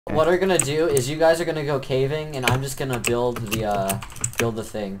what we're gonna do is you guys are gonna go caving, and I'm just gonna build the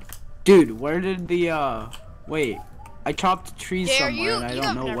thing. Dude, where did the wait? I chopped trees somewhere and I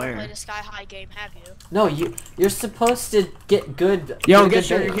don't know where. You have never played a Skyhigh game, have you? No, you're supposed to get good. Yo, get get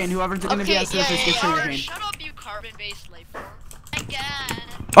sugarcane. Whoever's gonna be at surface, get sugarcane. Shut up, you carbon-based life form. Again.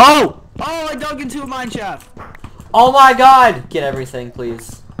 Oh! Oh, I dug into a mine shaft. Oh my god! Get everything,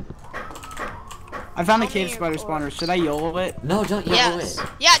 please. I found a cave spider spawner. Should I YOLO it? No, don't YOLO it.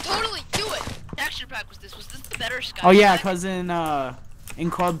 Yeah, totally. Do it. Texture pack was this. Was this the better Sky? Oh yeah, cause in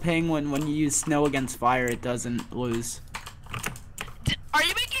Club Penguin, when you use snow against fire, it doesn't lose. Are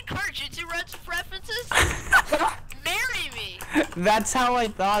you making Karjitsu references? Marry me. That's how I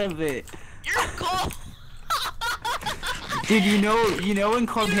thought of it. You're cool. Dude, you know in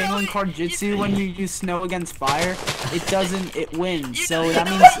Club Penguin Karjitsu, when you use snow against fire, it wins. So that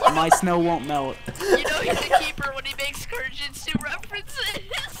means my snow won't melt. You know he's a keeper when he makes Karjitsu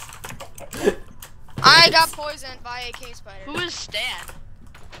references. I got poisoned by a cave spider. Who is Stan?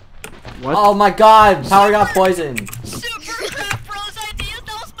 What? Oh my god, Power got poisoned. Super crap bros ideas,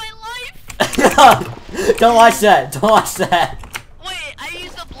 that was my life. Don't watch that. Don't watch that. Wait, I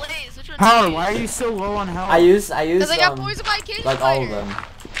used a blaze. Which one? Power, why are you so low on health? I used Because I got poisoned by a cave like spider. all of them.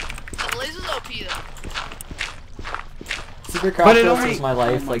 The blaze is OP though. Super Crop was my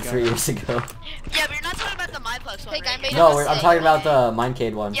life like 3 years ago. Yeah, but you're not talking about the Mineplex one, right? No, I'm talking about the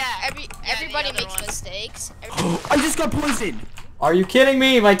Minecade one. Yeah, Everybody the other makes one. mistakes. I just got poisoned. Are you kidding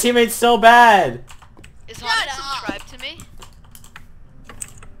me? My teammate's so bad. Is Haunted subscribed to me?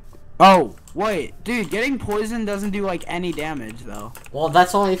 Oh, wait, dude, getting poisoned doesn't do like any damage though. Well,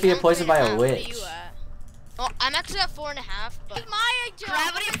 that's only if you get poisoned by a Where are witch. you at? Well, I'm actually at 4.5, but my job.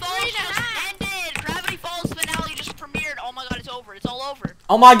 Gravity Falls just ended! Gravity Falls finale just premiered. Oh my god, it's over. It's all over.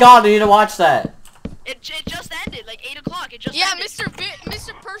 Oh my god, I need to watch that. It just ended, like 8 o'clock. It just ended.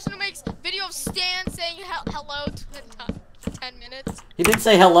 Mr. Person who makes video of Stan saying hello for 10 minutes. He didn't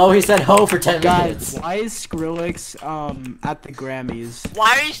say hello, he said ho for 10 Guys, minutes. why is Skrillex at the Grammys?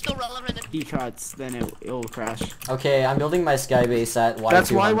 Why are you still relevant? He cuts, then it'll crash. Okay, I'm building my sky base at Y200.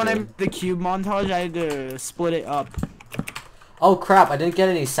 That's why when I made the cube montage, I had to split it up. Oh crap, I didn't get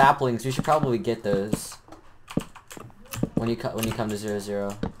any saplings. We should probably get those. When you come to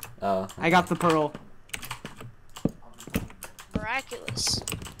 0-0. Oh. I got the pearl. Miraculous.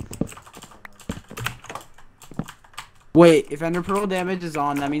 Wait, if Ender Pearl damage is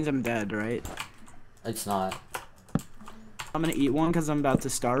on, that means I'm dead, right? It's not. I'm gonna eat one because I'm about to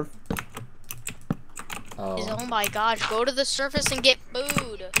starve. Oh my gosh, go to the surface and get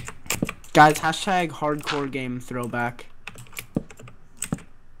food. Guys, hashtag hardcore game throwback.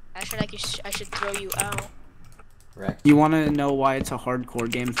 I should throw you out. Wrecked. You want to know why it's a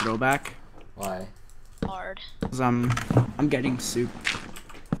hardcore game throwback? Why? Hard. Cause I'm getting soup.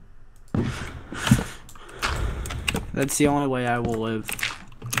 That's the only way I will live.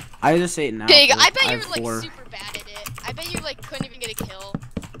 I just ate an apple. Big, I bet I you have were like 4. super bad at it. I bet you like couldn't even get a kill.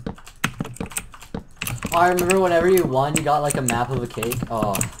 Oh, I remember whenever you won, you got like a map of a cake.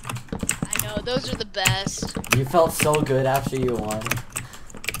 Oh, I know, those are the best. you felt so good after you won.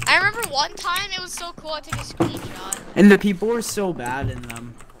 I remember one time it was so cool I took a screenshot. And the people were so bad in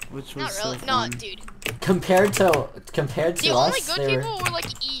them, which was Not really. so No, fun. dude. Compared to The us, only good they were... people were like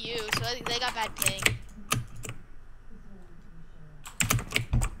EU, so they got bad ping.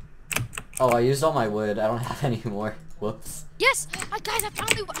 Oh, I used all my wood. I don't have any more. Whoops. Yes, guys, I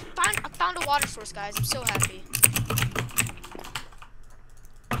found a water source, guys. I'm so happy.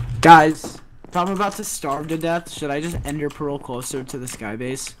 Guys, if I'm about to starve to death, should I just ender pearl closer to the sky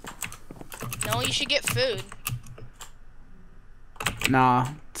base? No, you should get food. Nah,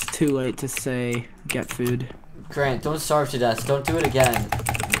 it's too late to say get food. Grant, don't starve to death. Don't do it again.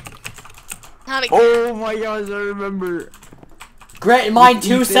 Not again. Oh my gosh, I remember. Grant mined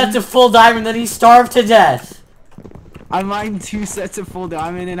 2 sets of full diamond, then he starved to death. I mined 2 sets of full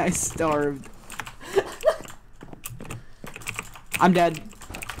diamond and I starved. I'm dead.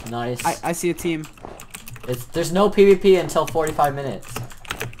 Nice. I see a team. There's no PvP until 45 minutes.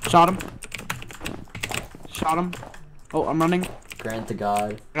 Shot him. Shot him. Oh, I'm running. Grant the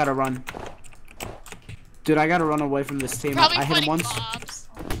god. I gotta run. Dude, I gotta run away from this team. Probably I hit him fighting once. mobs.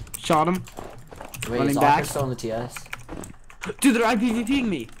 Shot him. Wait, Running is back. Ocker still in the TS? Dude, they're IPVPing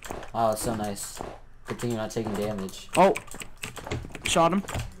me. Wow, that's so nice. Good thing you're not taking damage. Oh. Shot him.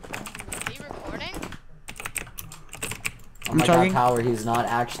 Are you recording? Oh I'm my chugging. god, Power, he's not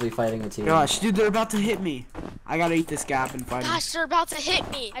actually fighting a team. Gosh, dude, they're about to hit me. I gotta eat this gap and fight him. Gosh, they're about to hit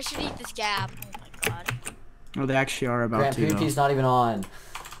me. I should eat this gap. Oh my god. Oh, they actually are about Grant, to. PvP's not even on.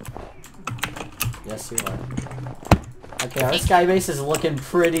 Yes, you are. Okay, our sky base is looking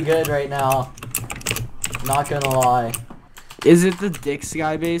pretty good right now. Not gonna lie. Is it the Dick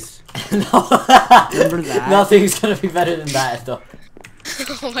Sky base? No. Remember that? Nothing's gonna be better than that though.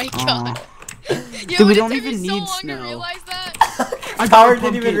 Oh my god. Aw. Yo, Dude, we it don't took even me so need long to snow. realize that. I got Power a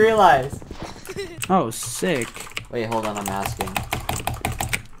didn't even pumpkin. realize. Oh, sick. Wait, hold on, I'm asking.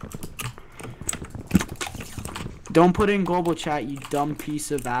 Don't put it in global chat, you dumb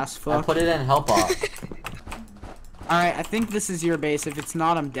piece of ass I fuck. put it in help off. Alright, I think this is your base. If it's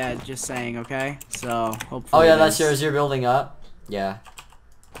not, I'm dead. Just saying, okay? So, hopefully. Oh yeah, it that's is. yours. You're building up. Yeah.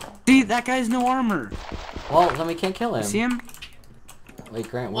 See, that guy's no armor. Well, then we can't kill him. See him? Wait,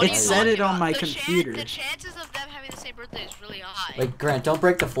 Grant, What what are It you are said you? it on my The computer. the chances of them having the same birthday is really high. Wait, Grant, don't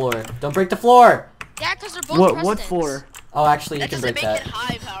break the floor. Don't break the floor! Yeah, because they're both What presidents. for? Oh, actually, you that can doesn't break make that. it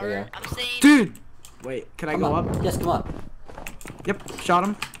high power. Yeah. I'm saying. Dude! Wait, can I Come go on. up? Yes, come on. Yep, shot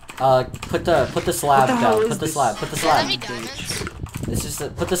him. Put the slab What the hell down. is Put the this? slab. Put the You guys have slab. any diamonds? It's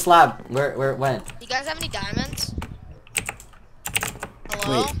just put the slab where it went. You guys have any diamonds?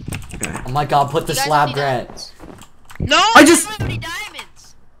 Hello? Wait. Okay. Oh my God, put the You guys have slab, any Grant. diamonds? No, I just- don't have any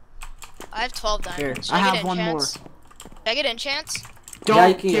diamonds. I have 12 Here, diamonds. Should I get have one more. enchants? Should I get enchants? Don't Yeah,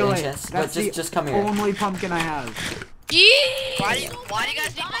 you can get kill it. enchants, but That's the just come here. only pumpkin I have. Jeez! Why do you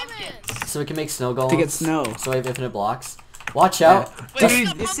guys need pumpkins? So we can make snow golems. To get snow. So we have infinite blocks. Watch out. Wait, Dude,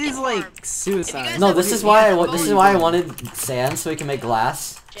 the this pumpkin is like farm. suicide. No, have this any is why snow this is golems? why I wanted sand so we can make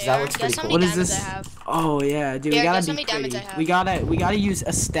glass. 'Cause that JR, looks guess pretty how cool. many What is diamonds this? I have? Oh yeah, dude, Yeah, we guess gotta how be many diamonds pretty. I have. We gotta use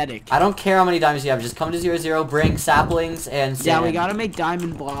aesthetic. I don't care how many diamonds you have. Just come to 0-0. Bring saplings and sand. Yeah, we gotta make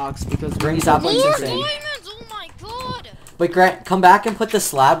diamond blocks because Bring we saplings More and sand. diamonds! Oh my god! Wait, Grant, come back and put the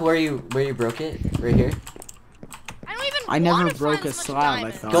slab where you broke it. Right here. I don't even I never wanna broke find a as much slab, I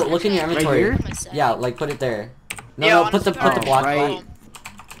diamonds. thought. Go look in your Right inventory. here? Yeah, like put it there. No, Yeah, no, put the honestly, block. right.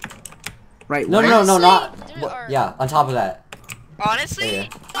 Right. No, where? no, no, not. Honestly, there are- Yeah, on top of that. Honestly, Yeah.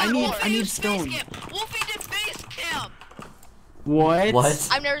 I need Wolfie stone. Space Camp. Wolfie did face camp. What? What?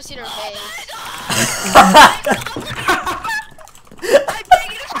 I've never seen her face. I'm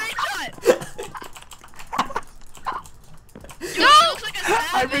taking a screenshot. Yo, she looks like a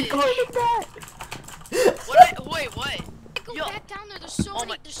I savage. recorded that. Wait, what? Go Yo. back down there. There's so Oh many.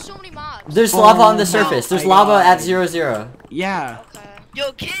 my- There's so many mobs. There's lava on the Oh surface. There's my lava God. at 0-0. Yeah. Okay.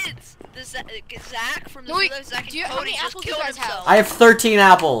 Yo, kids, the Zach from the No, wait, Zach do you- and how Cody many just apples do you killed guys have? himself. I have 13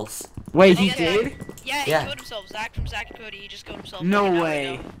 apples. Wait, he Yeah. did? Yeah, he Yeah. killed himself. Zach from Zach and Cody, he just killed himself. No like an hour way.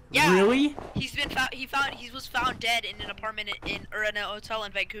 ago. Yeah. Really? He was found dead in an apartment in a hotel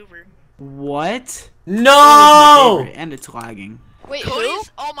in Vancouver. What? That was my No! favorite, and it's lagging. Wait, who?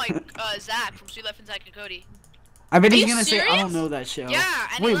 Cody's oh my Zach from Sweet Life and Zach and Cody. I bet Are he's you gonna say I don't serious? know that show. Yeah,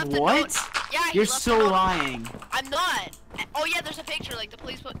 and he Wait, left a what? note. Yeah, he You're left a so note. lying. I'm not. Oh yeah, there's a picture. Like the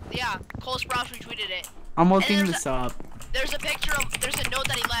police put. Yeah, Cole Sprouse retweeted it. I'm looking there's this up. There's a picture of. There's a note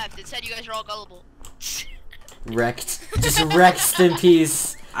that he left. It said you guys are all gullible. Wrecked. Just wrecked in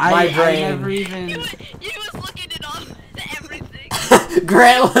peace. My I never brain. even. You was looking at all everything.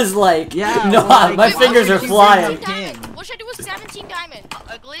 Grant was like, Yeah, no, well, like, my why fingers would are you flying. bring up- 17 diamonds. What should I do with 17 diamonds?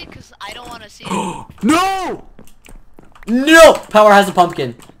 Ugly, cause I don't want to see it. No! No! Power has a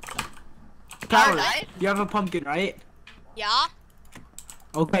pumpkin. Power, died? you have a pumpkin, right? Yeah.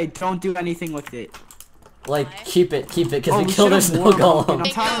 Okay, don't do anything with it. Like, Why? keep it, because Oh, we we killed our should've snow wore a pumpkin. golem.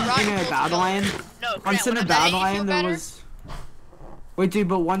 I'm tired of being in a Badland. No, Once Grant, in a what about you? Badland, there better? was. Wait, dude,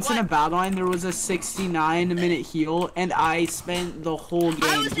 but once in a What? Badland, there was a 69-minute heal, and I spent the whole I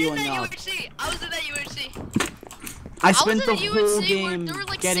game was in healing that up. UHC. I was in that UHC. I was spent in the a whole UNC where game there were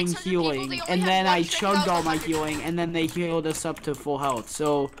like getting 600 people, healing, they only and had then one I check chugged all my 1,100. healing, and then they healed us up to full health.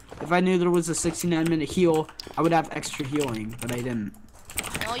 So if I knew there was a 69-minute heal, I would have extra healing, but I didn't.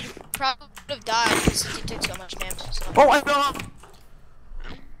 Well, you probably would have died because you took so much damage. So. Oh, I fell.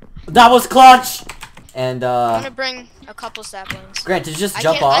 That was clutch! And, I'm gonna bring a couple saplings. Grant, did you just I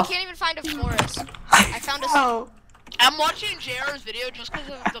jump can't, off? I can't even find a forest. I found a. Oh, I'm watching JR's video just because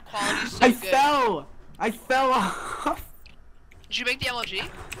of the quality is so I good. fell. I fell off. Did you make the MLG?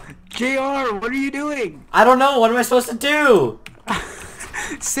 JR, what are you doing? I don't know, what am I supposed to do?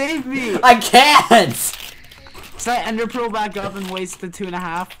 Save me. I can't! Should I ender pearl back up and waste the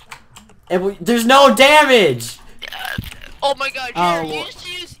 2.5? There's no damage! Oh my god, JR, Oh, you well- used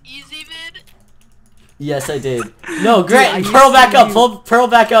to use EasyVid? Yes, I did. No, Grant, I used pearl to back up, use- pearl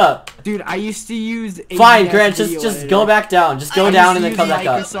back up. Dude, I used to use. Fine, ABS Grant, video just editor. go back down. Just go I down used and to then come use back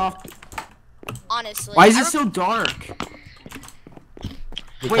up. Microsoft. Honestly. Why is I it so dark?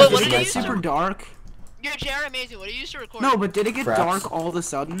 Because Wait, what it's did you did it use get nice. super dark? Yo, JR, amazing. What do you used to record? No, but did it get Fraps. dark all of a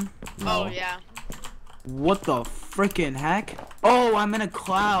sudden? Oh, No. yeah. What the frickin' heck? Oh, I'm in a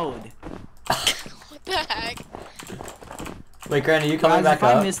cloud. What the heck? Wait, Grant, are you coming Guys, back if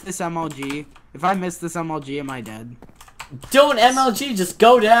up? I miss this MLG, am I dead? Don't MLG, just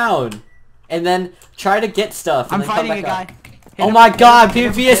go down. And then try to get stuff. And I'm then fighting come a back guy. up. Hit Oh him, my hit god, him,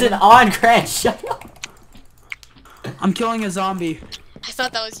 hit PvP him, isn't hit him. on, Grant. Shut up. I'm killing a zombie. I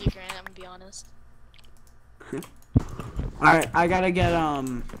thought that was you, Grant. I'm gonna be honest. Alright, I gotta get I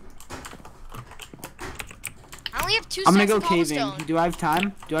only have 2 I'm gonna stacks go of caving. cobblestone. Do I have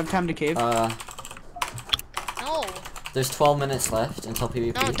time? Do I have time to cave? No. There's 12 minutes left until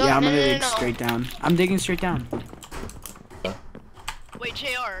PvP. No, don't. Yeah, I'm no, gonna no, dig no. straight down. I'm digging straight down. Wait,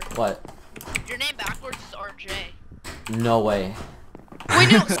 JR, What? your name backwards is RJ. No way.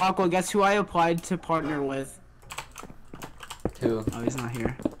 Wait, no. Aqua, guess who I applied to partner with? Who? Oh, he's not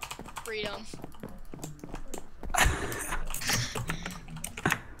here. Freedom.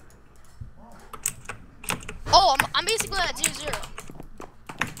 Oh, I'm basically at 0-0.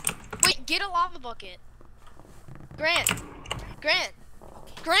 Wait, get a lava bucket. Grant. Grant.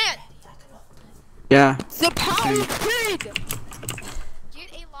 Grant. Yeah. The power grid.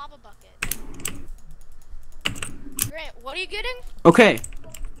 Get a lava bucket. Grant, what are you getting? Okay.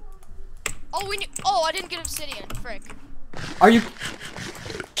 Oh, oh, I didn't get obsidian. Frick. Are you?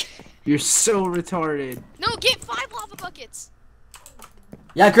 You're so retarded. No, get 5 lava buckets.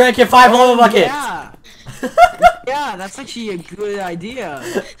 Yeah, Grant, get 5 lava buckets. Yeah. Yeah, that's actually a good idea.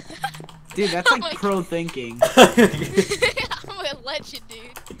 Dude, that's Oh like my- pro thinking. I'm a legend,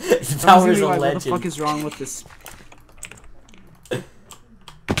 dude. Tower's a What the legend. fuck is wrong with this?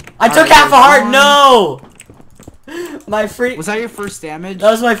 I took Alright, half a heart. come No. My free. Was that your first damage?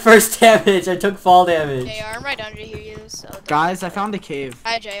 That was my first damage. I took fall damage. JR, I'm right under you, so. don't- Guys, I found a cave.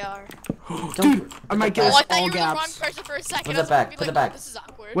 Hi, JR. Dude, I might get Yes, Oh, I us thought all you were the wrong gaps. person for a second. Put I it was back, gonna be put it like, back. oh, this is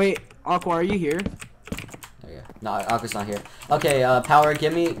awkward. Wait, Aqua, are you here? Oh, yeah. No, Aqua's not here. Okay, Power,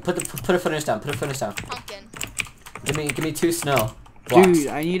 give me put a furnace down. Put a furnace down. Pumpkin. Give me 2 snow blocks. Dude,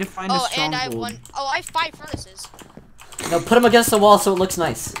 I need to find a Oh, stronghold. and I have one. Oh, I have 5 furnaces. No, put them against the wall so it looks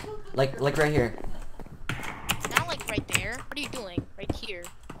nice. Like right here. Not like right there. What are you doing? Right here.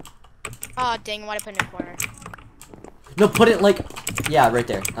 Aw, dang, why'd I put it in the corner? No, put it like, yeah, right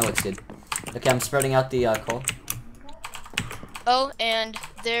there. That looks good. Okay, I'm spreading out the coal. Oh, and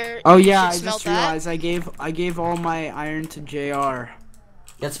there. Oh you yeah, I should smelt just that. realized I gave all my iron to JR.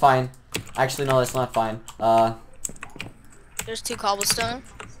 That's fine. Actually, no, that's not fine. There's 2 cobblestone.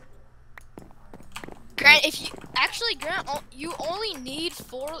 Grant, if you Grant, you only need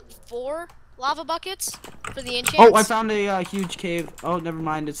four lava buckets for the enchants. Oh, I found a huge cave. Oh, never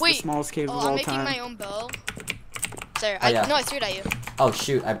mind. It's Wait. the smallest cave Oh, of I'm all making time. my own bow. There, Oh, yeah. no, I threw it at you. Oh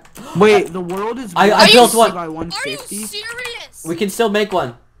shoot, Wait, the world is I 160 built one. by Are you 150. serious? we can still make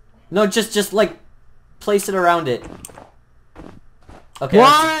one. No, just like place it around it. Okay.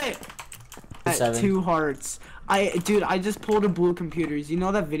 Why? At 7. 2 hearts. Dude, I just pulled a Blue Computers. You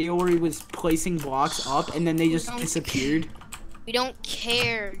know that video where he was placing blocks up and then they just disappeared? We don't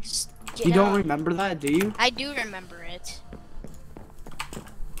care. Just get You don't up. remember that, do you? I do remember it.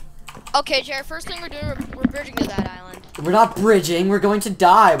 Okay, Jared, first thing we're doing, we're bridging to that island. We're not bridging. We're going to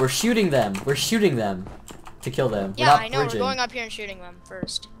die. We're shooting them. We're shooting them to kill them. Yeah, we're not I know. bridging. We're going up here and shooting them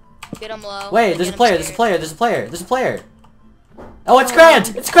first. Get them low. Wait, then there's a get 'em player. There's a scared. player. There's a player. There's a player. Oh, it's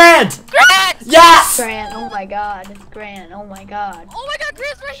Grant. It's Grant. Grant! Yes. Grant, oh my god. Grant, oh my god. Oh my God,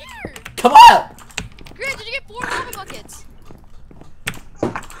 Grant's right here. Come on. Grant, did you get 4 lava buckets?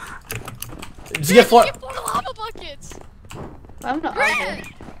 Did you get 4? Did you get 4 lava buckets? I'm not Grant! ugly.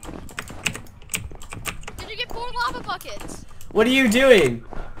 Did you get 4 lava buckets? What are you doing?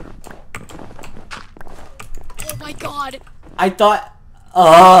 Oh my God, I thought.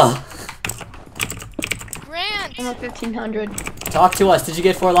 Grant! I'm at 1500. Talk to us. Did you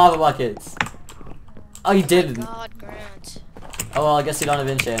get 4 lava buckets? Oh, you didn't. God, Grant. Oh well, I guess you don't have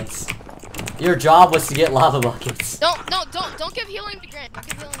enchants. Your job was to get lava buckets. Don't give healing to Grant. Don't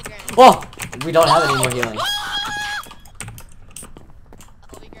give healing to Grant. Whoa! We don't have any more healing. I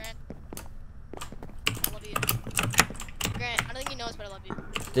love you, Grant. I love you. Grant, I don't think he knows, but I love you.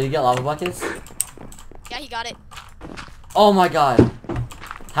 Did you get lava buckets? Yeah, he got it. Oh my god.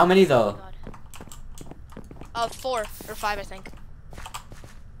 How many though? God. 4 or 5, I think.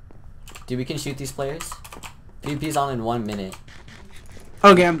 Dude, we can shoot these players? PvP's on in 1 minute.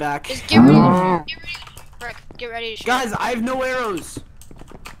 Okay, I'm back. Just get ready to shoot. Frick, get ready to shoot. Guys, I have no arrows.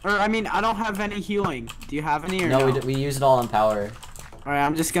 Or, I mean, I don't have any healing. Do you have any or no? No, we use it all on power. Alright,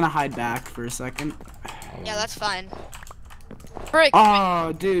 I'm just gonna hide back for a second. Yeah, that's fine. Frick.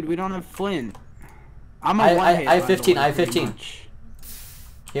 Oh, dude, we don't have flint. I'm a one hit. I have by the 15, way, I have pretty 15. much.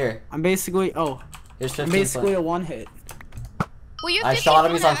 Here, I'm basically, here's I'm 15 basically flint. a one hit. Well, you have I 15 shot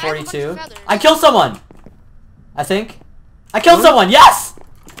him, he's on flint, I have a bunch 42. of feathers. I killed someone! I think. I killed someone. Yes.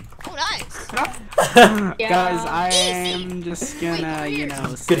 Oh, nice. Yeah. Guys, I Easy. am just gonna, you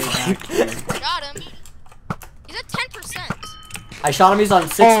know, stay Good back fight. here. Got him. He's at 10%. I shot him. He's on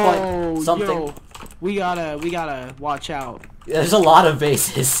 6 Oh, point something. yo, we gotta watch out. There's a lot of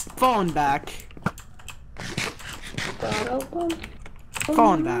bases. Falling back. Ba-da-bum.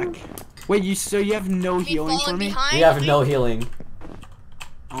 Falling back. Wait, so you have no Me healing for falling me? behind. We have no healing.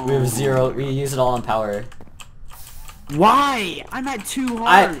 Oh. We have 0. We use it all on power. Why? I'm at 2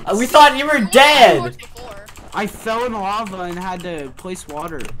 hearts. We thought you were Only dead. horse before. I fell in lava and had to place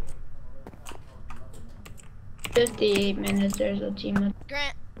water. 58 minutes, there's a team of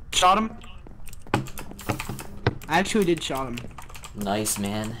Grant. Shot him. I actually did shot him. Nice,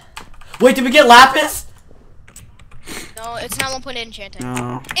 man. Wait, did we get lapis? No, it's not 1.8 enchanting.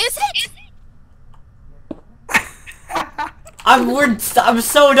 No. Is it? I'm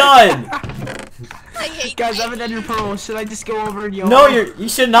so done. I hate Guys, I have an ender pearl. Should I just go over and yo? No, you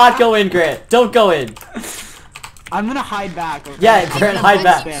should not go in, Grant. Don't go in. I'm gonna hide back. Okay? Yeah, I'm Grant, gonna hide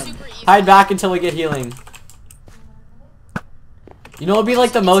back. spam. Super easy. Hide back until we get healing. You know, it'd be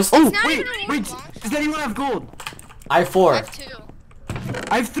like the most. Oh, not wait, even a wait. long Does anyone have gold? I have I 4. have 2.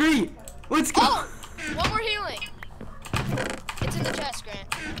 I have 3. Let's go. Oh, one more healing. It's in the chest, Grant.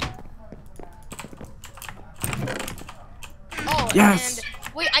 Oh, Yes.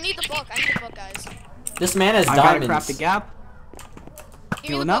 and wait, I need the book. I need the book, guys. This man has I gotta craft a diamonds. gap. Give me the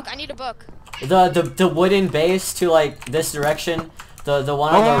Healing book. up? I need a book. The wooden base to like this direction. The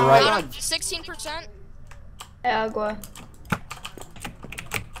one on Oh, the right. right. 16%. agua.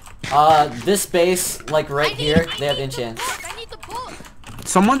 This base like right here. They have enchants. I need the book.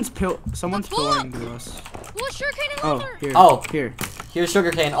 Someone's book. pillaring to us. Who is sugarcane and Oh, leather? here. Oh. Here. Here's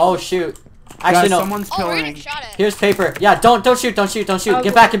sugarcane. Oh shoot. Actually Guys, no. someone's Oh, we're pillaring. getting shot at. Here's paper. Yeah, don't shoot. Don't shoot. Oh,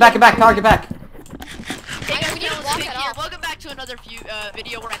 Get back. Power, get back. Hey guys, we need to block that off. welcome back to another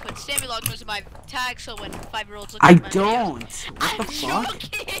video where I put Sammy Logs in my tag, so when 5-year-olds look I at my don't. videos, What the I'm fuck?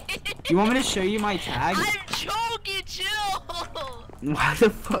 joking. You want me to show you my tag? I'm joking, chill. Why the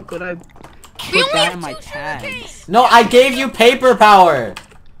fuck would I We put only that have in my 2 sugarcane. tags? No, I gave you paper power.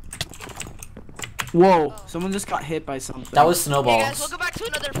 Whoa, someone just got hit by something. That was Hey snowballs. guys, welcome back to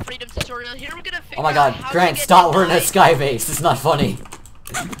another freedom tutorial. Here we're gonna figure Oh my out god, how Grant, to get stop. We're in a denied- sky base. It's not funny.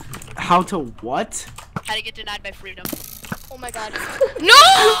 How to what? How to get denied by freedom. Oh my god.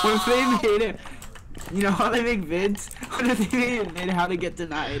 What if they made it? You know how they make vids? What if they made a vid how to get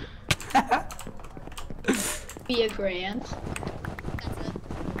denied? Be a grant. That's it.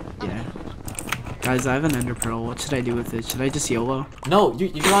 Yeah. Guys, I have an ender pearl. What should I do with it? Should I just YOLO? No,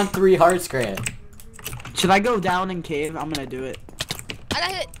 you're on 3 hearts, Grant. Should I go down and cave? I'm gonna do it. I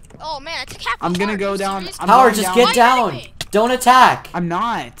got hit. Oh man, I took half the I'm gonna heart. go You down. serious? I'm Power, going just down. get Why down. me? Don't attack. I'm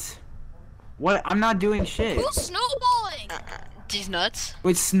not. What? I'm not doing shit. Who's snowballing? These nuts.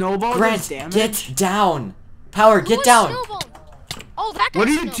 Wait, snowball does Grant, damage? get down. Power, Who get is down. snowballing? Oh, that guy's What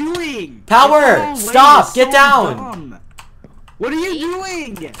are you snowballing. doing? Power, Get away, stop, it's get so down. dumb. What are you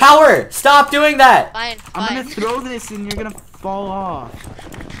doing? Power, stop doing that. Fine, I'm fine. gonna throw this and you're gonna fall off.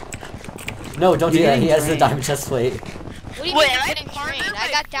 No, don't do You're that. He getting has the drained. diamond chest plate. What do you Wait, mean I getting partnered trained? I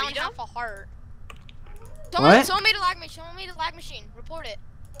by got down freedom? half a heart. What? Someone made a lag machine. Someone made a lag machine. Report it.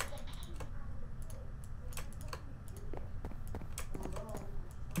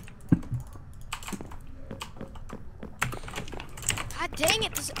 God dang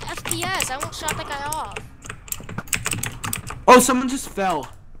it, this FPS. I won't shot that guy off. Oh, someone just fell.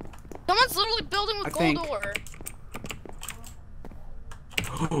 Someone's literally building with I gold think. ore.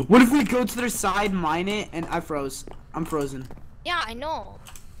 What if we go to their side, mine it, and I froze? I'm frozen. Yeah, I know.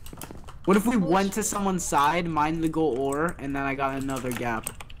 What if we went to someone's side, mined the gold ore, and then I got another gap?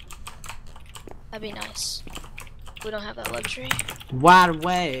 That'd be nice. We don't have that luxury. Wide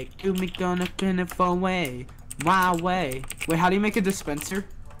way, do me gonna pin it for way. My way. Wait, how do you make a dispenser?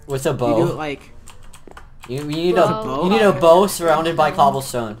 With a You do bow. it like. You need bow? you need a bow surrounded by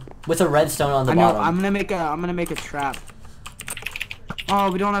cobblestone with a redstone on the I know. bottom. I'm gonna make a trap. Oh,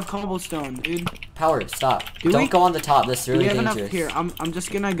 we don't have cobblestone, dude. Power, stop. Do Don't we? go on the top. That's Do really we have dangerous. enough here? I'm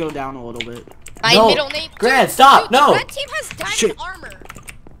just gonna go down a little bit. My No, middle name. Grant, Dude, stop, dude, no. The red team has diamond Shit. armor.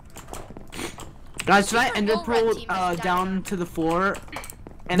 Guys, should I Super ender low red pearl team has down diamond. to the floor?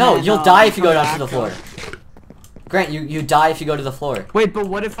 And No, then, you'll die if you go come down to the back floor. Grant, you die if you go to the floor. Wait, but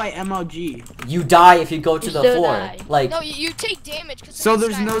what if I MLG? You die if you go to You the still floor. die. Like, No, you take damage. Cause So it's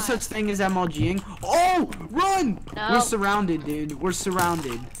there's no Skyhigh. such thing as MLGing. Oh, run! No. We're surrounded, dude. We're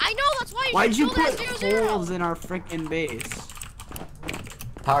surrounded. I know, that's why you Why'd should you build that put 0-0. holes in our freaking base?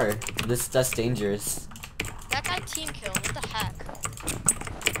 Power, that's dangerous. That guy team kill. What the heck?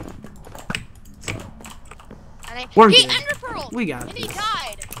 And We're he good. ender pearl We got And he this.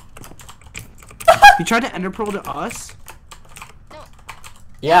 died. You tried to ender pearl to us?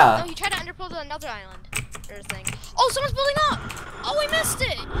 Yeah. No, he tried to underpull to another island. Or thing. Oh, someone's building up! Oh, we missed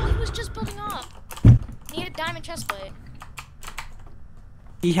it! Oh, he was just building up. He had a diamond chestplate.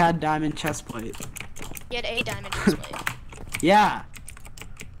 He had diamond chestplate. He had a diamond chestplate. Yeah.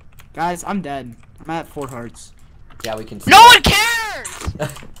 Guys, I'm dead. I'm at 4 hearts. Yeah, we can see No that. one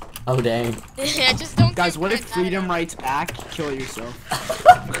cares! Oh, dang. Yeah, just don't Guys, get what if Grant freedom died. writes back? Kill yourself.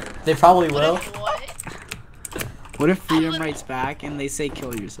 They probably will. What? What if freedom writes back and they say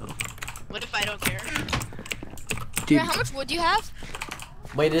kill yourself? What if I don't care? Dude, Grant, how much wood do you have?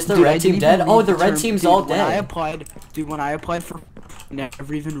 Wait, is the dude, I red team didn't dead? even Oh, read the red term- team's dude, all when I dead. applied, dude, when I applied for,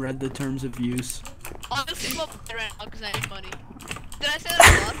 never even read the terms of use. Honestly, I'm up right now because I need money. Did I say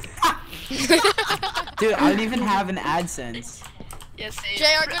that out loud? Dude, I don't even have an AdSense. Yes, same.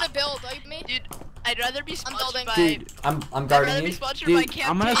 JR, gonna build, like me? Dude, I'd rather be sponsored building. by. Dude, I'm I'd rather guarding be you. sponsored by dude, Camp.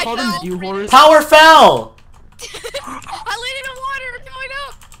 I'm gonna Peach call than them all view three. whores. Power fell! I landed in water, we're going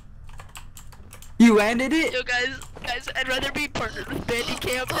up! You landed it? Yo, guys, I'd rather be partnered with Bandy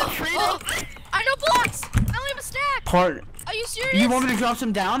Camp than Freedom. Oh, I know blocks! I only have a stack! Part. Are you serious? You want me to drop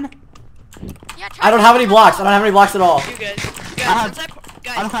some down? Yeah, try I don't to- have any blocks. I don't have any blocks at all. You guys, have- since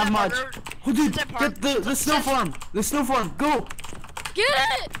guys, I don't since have much. partnered- Oh, dude, since I par- get the snow farm. The snow farm. Go. Get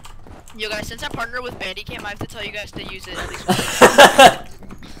it! Yo, guys, since I partner with Bandy Camp, I have to tell you guys to use it at least once.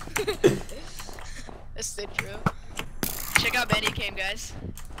 That's so true. Check out Bandy Camp, guys.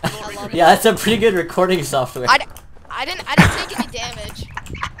 I love it. Yeah, that's a pretty good recording software. I didn't take any damage.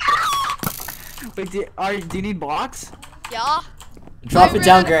 Wait, do you need blocks? Yeah? Drop I it down, ran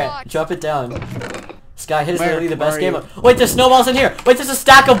out of Grant. blocks. Drop it down. Skyhigh is Where literally the best are game. you? Wait, there's snowballs in here. Wait, there's a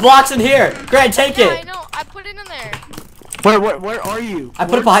stack of blocks in here. Grant, take Yeah, I it. know. I put it in there. Where are you? I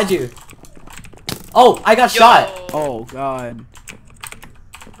put it behind you. Oh, I got Yo. shot. Oh god.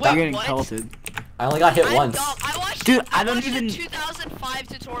 Wait, I'm getting what? pelted. I only got hit I'm once. dumb. I watched, Dude, I I don't watched even- a 2005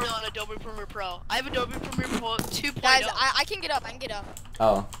 tutorial on Adobe Premiere Pro. I have Adobe Premiere Pro 2.0. Guys, I can get up. I can get up.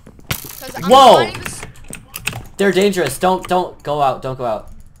 Oh, Cause I'm Whoa. finding this. they're dangerous. Don't go out. Don't go out.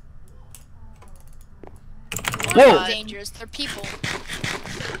 They're Whoa. not dangerous. They're people.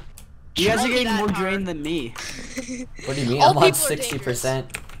 You guys Show are me getting that more power. drained than me. What do you mean? All I'm on people are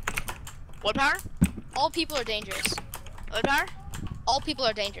 60%. What power? All people are dangerous. What power? All people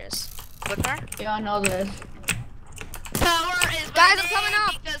are dangerous. What power? Y'all know this. Power is Guys, my I'm coming name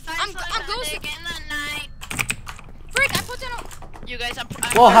up. because I'm Sonic ghosting. in the night. Frick! I put down. A, You guys, I'm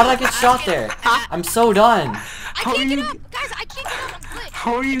Whoa, how did I get I'm shot getting- there? I'm- I'm so done. I How can't are get you- up, guys. I can't get up. I'm glitched.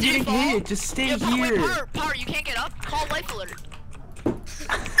 How are you Did you getting fall? hit? Just stay Yo, wait, here. power, you can't get up? Call life alert.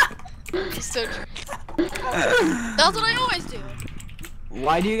 It's so true. That's what I always do.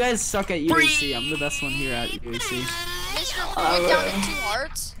 Why do you guys suck at UAC? I'm the best one here at UAC. Mr. Went down to 2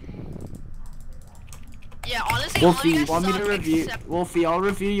 hearts. Yeah, honestly, all you Wolfie, guys want me suck to review? except- Wolfie, I'll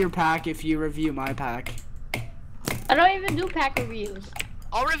review your pack if you review my pack. I don't even do pack reviews.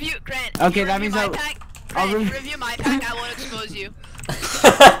 I'll review, Grant. if Okay, you that review means my I'll- pack, I'll Grant, if you rev- review my pack, I won't expose you.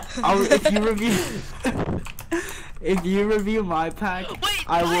 If you review, if you review my pack, Wait,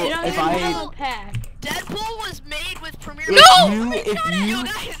 I will. I don't If even have I, a pack. Deadpool was made with Premiere if Pro. you, if Yo, you,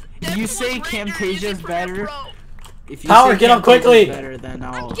 guys, if Deadpool you was say rendered Camtasia's using Premiere better, Pro. if you Power, say get up Camtasia's quickly. better, then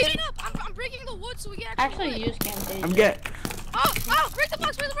I'm I'll. getting up. I'm breaking the wood so we can actually. Actually, use Camtasia. I'm get. Oh! Break the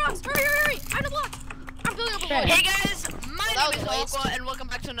blocks! Break the blocks! Hurry! I have the block. I'm building up a wood. Hey guys, my That name is was a waste. Aqua, and welcome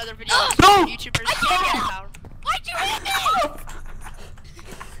back to another video. No! YouTubers I can't can't. get power. Why'd you hit me?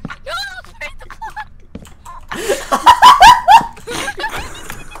 No! Break the block.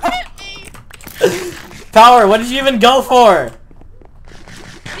 Hit me. Power, what did you even go for?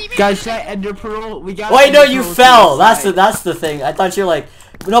 What do you mean? Guys, should I Ender Pearl? We got. Wait, no, Ender you Pearl fell. to the That's the thing. I thought you were like,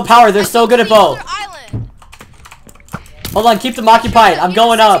 no, Power, they're so good at both. Other island. Hold on, keep them occupied. I'm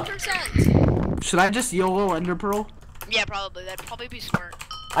going up. 60%. Should I just YOLO Ender Pearl? Yeah, probably. That'd probably be smart.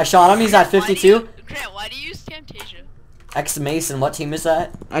 I shot him. He's at Why do 52. you- Grant, why do you use Camtasia? X Mason, what team is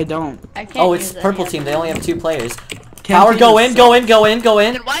that? I don't. I can't Oh, it's use it. purple team. They only have 2 players. Camtasia Power, go in, sucks. go in, go in, go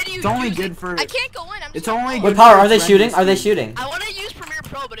in. Then why do you It's only use good it? for. I can't go in. I'm It's just only Wait, good Power, for are they friendly shooting? Are they speed. shooting? I want to use Premiere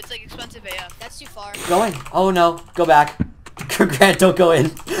Pro, but it's like expensive AF. That's too far. Go in. Oh no, go back. Grant, don't go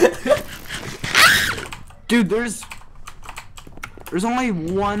in. Dude, there's only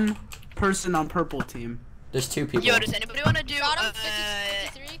one person on purple team. There's 2 people. Yo, does anybody want to do? Got him,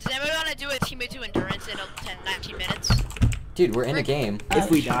 53. Does anybody want to do a teammate to endurance in 19 minutes? Dude, we're in a game.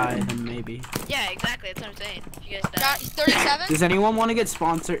 If we die, then maybe. Yeah, exactly. That's what I'm saying. If you guys die. Got 37. Does anyone want to get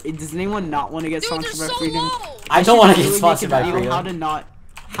sponsored? Does anyone not want to get Dude, sponsored they're by so Freedom? low. I don't want to should get really sponsored make a by video Freedom.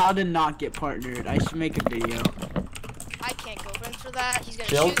 How to not get partnered. I should make a video. I can't go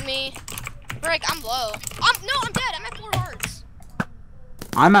build. Shoot me. Brick, I'm low. No, I'm dead. I'm at 4 hearts.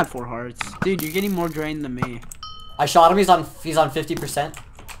 I'm at 4 hearts. Dude, you're getting more drained than me. I shot him. He's on 50%.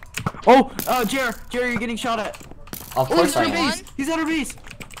 Oh, Jer, you're getting shot at. Of Oh, course he's I at our am. base. He's at our base.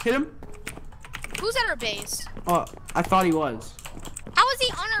 Hit him. Who's at our base? Oh, I thought he was. How is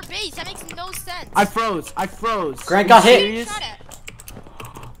he on our base? That makes no sense. I froze. Grant got hit. Serious? Shot at.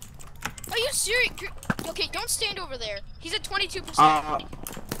 Are you serious? Okay, don't stand over there. He's at 22%.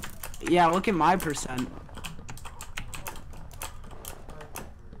 Yeah, look at my percent.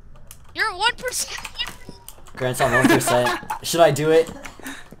 You're at 1%. Grant's on 1%. Should I do it?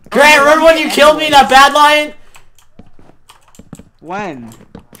 Grant, remember when you killed me in that bad lion? When?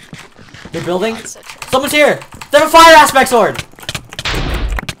 They're building? That's so true. Someone's here! They have a fire aspect sword!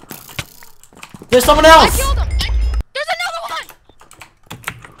 There's someone I else! killed him. There's another one.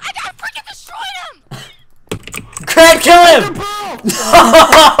 I got freaking destroyed him. Grant, kill him!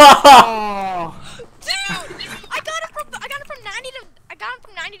 Oh. Dude, I got him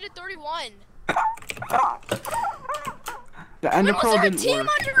from 90 to 31. The ender When was pearl there a didn't team work.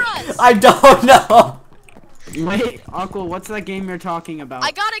 under us? I don't know! Wait, Uncle, what's that game you're talking about?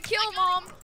 I got a kill, Mom.